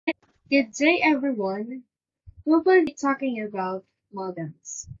Good day, everyone. We will be talking about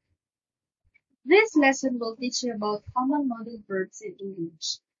modals. This lesson will teach you about common modal verbs in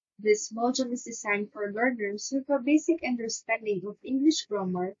English. This module is designed for learners with a basic understanding of English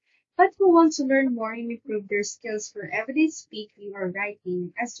grammar, but who want to learn more and improve their skills for everyday speaking or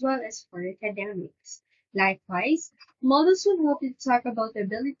writing, as well as for academics. Likewise, models will help you talk about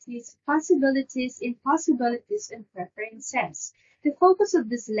abilities, possibilities, impossibilities, and preferences. The focus of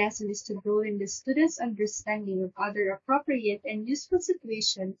this lesson is to broaden the student's understanding of other appropriate and useful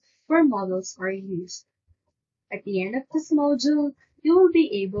situations where models are used. At the end of this module, you will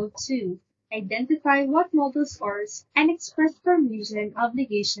be able to identify what models are and express permission,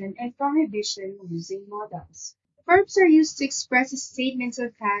 obligation, and prohibition using models. Verbs are used to express statements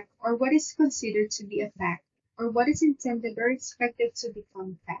of fact or what is considered to be a fact or what is intended or expected to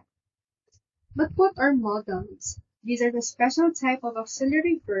become fact. But what are modals? These are the special type of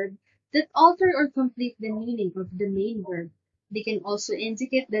auxiliary verb that alter or complete the meaning of the main verb. They can also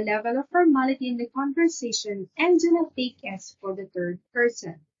indicate the level of formality in the conversation and do not take S for the third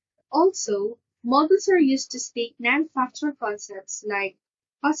person. Also, modals are used to state non-factual concepts like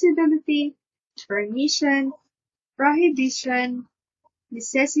possibility, permission, prohibition,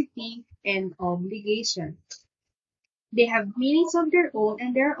 necessity, and obligation. They have meanings of their own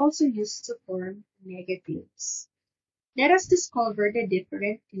and they are also used to form negatives. Let us discover the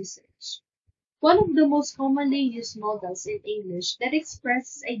different usage. One of the most commonly used modals in English that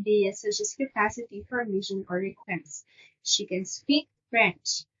expresses ideas such as capacity, permission, or request. She can speak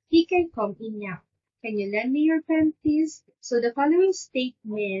French. He can come in now. Can you lend me your pen, please? So the following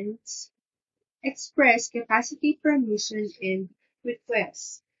statements express capacity, permission, and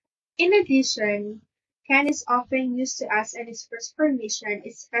request. In addition, can is often used to ask and express permission,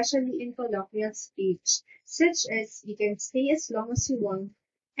 especially in colloquial speech, such as you can stay as long as you want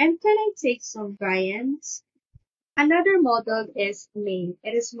and can I take some viands? Another model is may.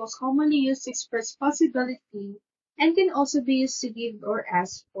 It is most commonly used to express possibility and can also be used to give or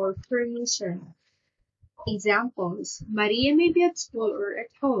ask for permission. Examples: Maria may be at school or at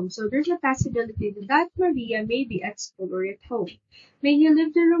home, so there's a possibility that Maria may be at school or at home. May he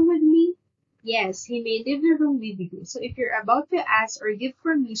leave the room with me? Yes, he may leave the room with you. So if you're about to ask or give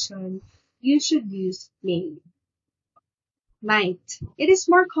permission, you should use may. Might. It is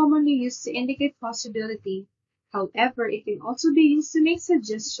more commonly used to indicate possibility. However, it can also be used to make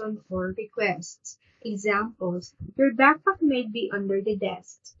suggestions or requests. Examples: your backpack might be under the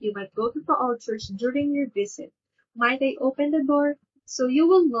desk. You might go to the old church during your visit. Might I open the door? So you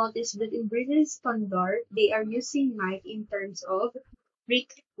will notice that in British Standard, they are using might in terms of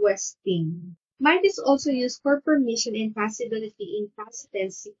requesting. Might is also used for permission and possibility in past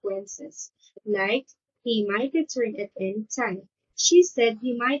tense sequences, like he might return at any time. She said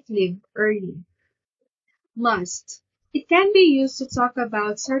he might leave early. Must. It can be used to talk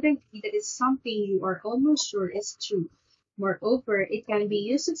about certainty that is something you are almost sure is true. Moreover, it can be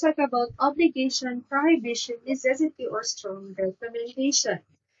used to talk about obligation, prohibition, necessity, or strong recommendation.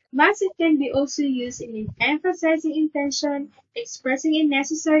 Must it can be also used in emphasizing intention, expressing a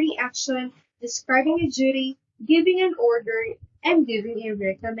necessary action, describing a duty, giving an order, and giving a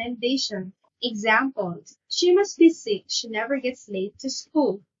recommendation. Examples: she must be sick, she never gets late to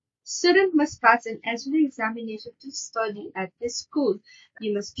school. Student must pass an entrance examination to study at this school.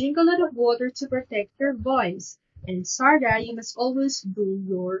 You must drink a lot of water to protect your voice. And Sarda, you must always do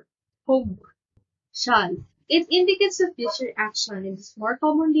your homework. Shall. It indicates a future action and is more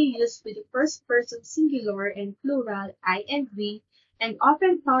commonly used with the first person singular and plural I and we, and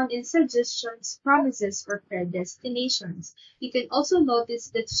often found in suggestions, promises, or predestinations. You can also notice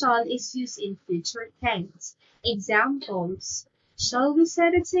that shall is used in future tense. Examples: shall we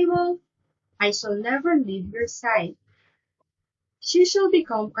set a table? I shall never leave your side. She shall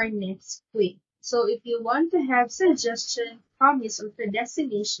become our next queen. So if you want to have suggestion, promise, or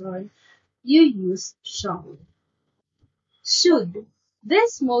predestination, you use shall. Should.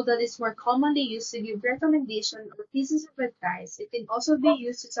 This modal is more commonly used to give recommendation or pieces of advice. It can also be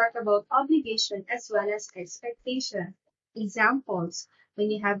used to talk about obligation as well as expectation. Examples: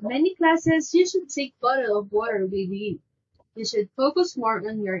 when you have many classes, you should take bottle of water with you. You should focus more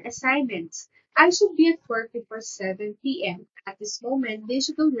on your assignments. I should be at work before 7 p.m. At this moment, they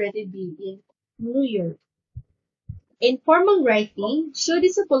should already be in New York. In formal writing, should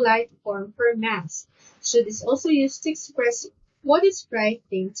is a polite form for must. Should is also used to express what is right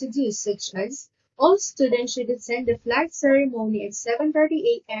thing to do, such as all students should attend the flag ceremony at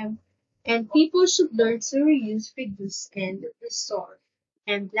 7:30 a.m. and people should learn to reuse, reduce, and restore.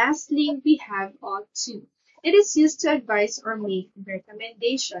 And lastly, we have ought to. It is used to advise or make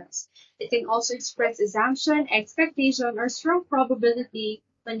recommendations. It can also express assumption, expectation, or strong probability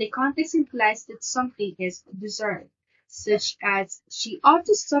when the context implies that something is deserved, such as she ought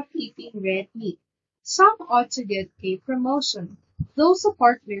to stop eating red meat. Some ought to get a promotion. Those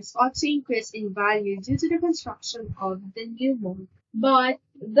apartments ought to increase in value due to the construction of the new mall. But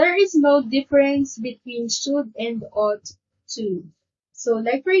there is no difference between should and ought to. So,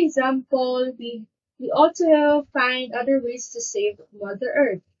 like for example, we ought to find other ways to save Mother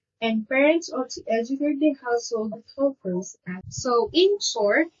Earth, and parents ought to educate the household helpers. So, in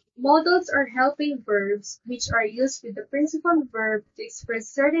short, modals are helping verbs which are used with the principal verb to express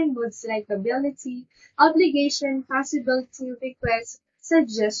certain moods like ability, obligation, possibility, request,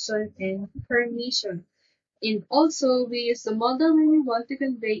 suggestion, and permission. And also, we use the model when we want to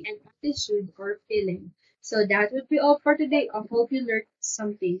convey an attitude or feeling. So that would be all for today. I hope you learned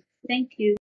something. Thank you.